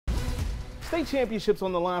State championships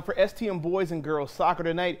on the line for STM boys and girls soccer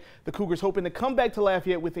tonight. The Cougars hoping to come back to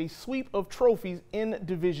Lafayette with a sweep of trophies in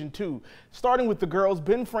Division II. Starting with the girls,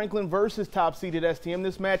 Ben Franklin versus top-seeded STM.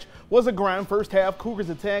 This match was a grind. First half, Cougars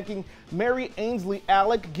attacking. Mary Ainsley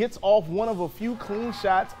Alec gets off one of a few clean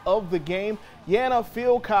shots of the game. Yana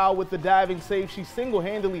Philcow with the diving save. She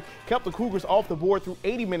single-handedly kept the Cougars off the board through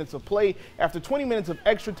 80 minutes of play. After 20 minutes of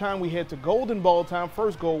extra time, we head to golden ball time.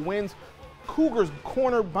 First goal wins. Cougars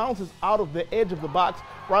corner bounces out of the edge of the box.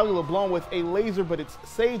 Riley LeBlanc with a laser, but it's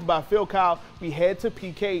saved by Philcow. We head to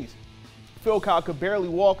PKs. Philcow could barely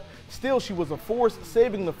walk. Still, she was a force,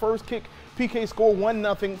 saving the first kick. PK score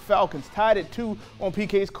 1-0. Falcons tied at 2 on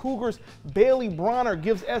PKs. Cougars Bailey Bronner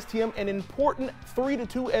gives STM an important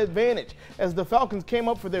 3-2 advantage. As the Falcons came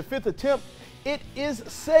up for their 5th attempt, it is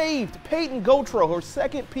saved. Peyton Gautreaux, her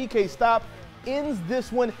second PK stop, ends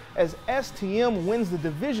this one as STM wins the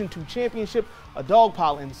Division II championship. A dog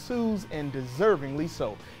pile ensues, and deservingly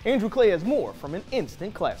so. Andrew Clay has more from an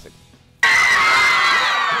instant classic.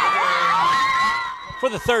 For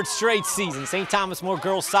the third straight season, St. Thomas More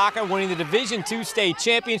girls soccer winning the Division II state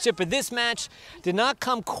championship, but this match did not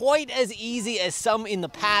come quite as easy as some in the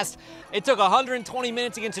past. It took 120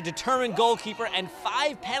 minutes against a determined goalkeeper and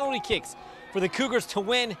 5 penalty kicks for the Cougars to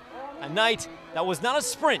win a night that was not a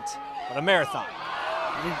sprint, but a marathon.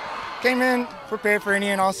 We came in prepared for any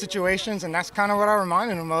and all situations, and that's kind of what I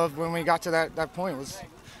reminded them of when we got to that point. Was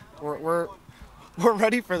we're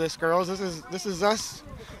ready for this, girls. This is us.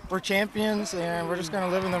 We're champions, and we're just going to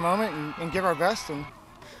live in the moment and give our best, and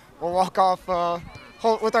we'll walk off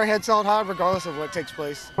with our heads held high regardless of what takes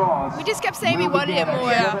place. We just kept saying we wanted it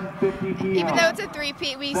more. Even though it's a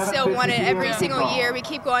three-peat, we still want it every single year. We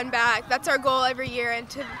keep going back. That's our goal every year, and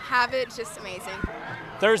to have it is just amazing.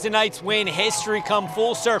 Thursday night's win, history come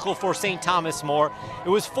full circle for St. Thomas More. It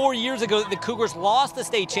was 4 years ago that the Cougars lost the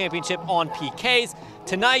state championship on PKs.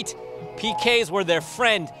 Tonight, PKs were their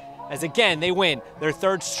friend, as again they win their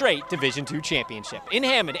 3rd straight Division II championship. In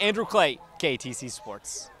Hammond, Andrew Clay, KATC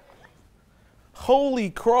Sports.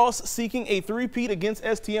 Holy Cross seeking a three-peat against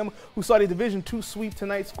STM, who saw the Division II sweep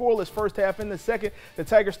tonight. Scoreless first half. In the second, the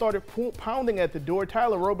Tigers started pounding at the door.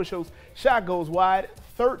 Tyler Robichaux's shot goes wide.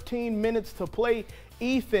 13 minutes to play.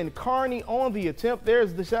 Ethan Carney on the attempt.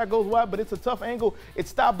 There's the shot goes wide, but it's a tough angle. It's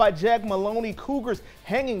stopped by Jack Maloney. Cougars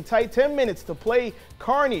hanging tight. 10 minutes to play.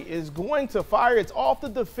 Carney is going to fire. It's off the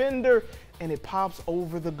defender, and it pops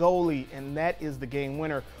over the goalie, and that is the game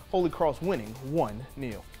winner. Holy Cross winning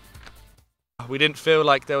 1-0. We didn't feel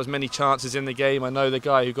like there was many chances in the game. I know the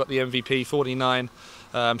guy who got the MVP, 49,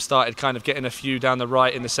 started kind of getting a few down the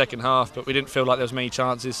right in the second half, but we didn't feel like there was many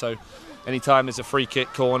chances. So anytime there's a free kick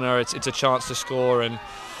corner, it's a chance to score, and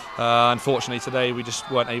unfortunately today we just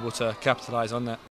weren't able to capitalise on that.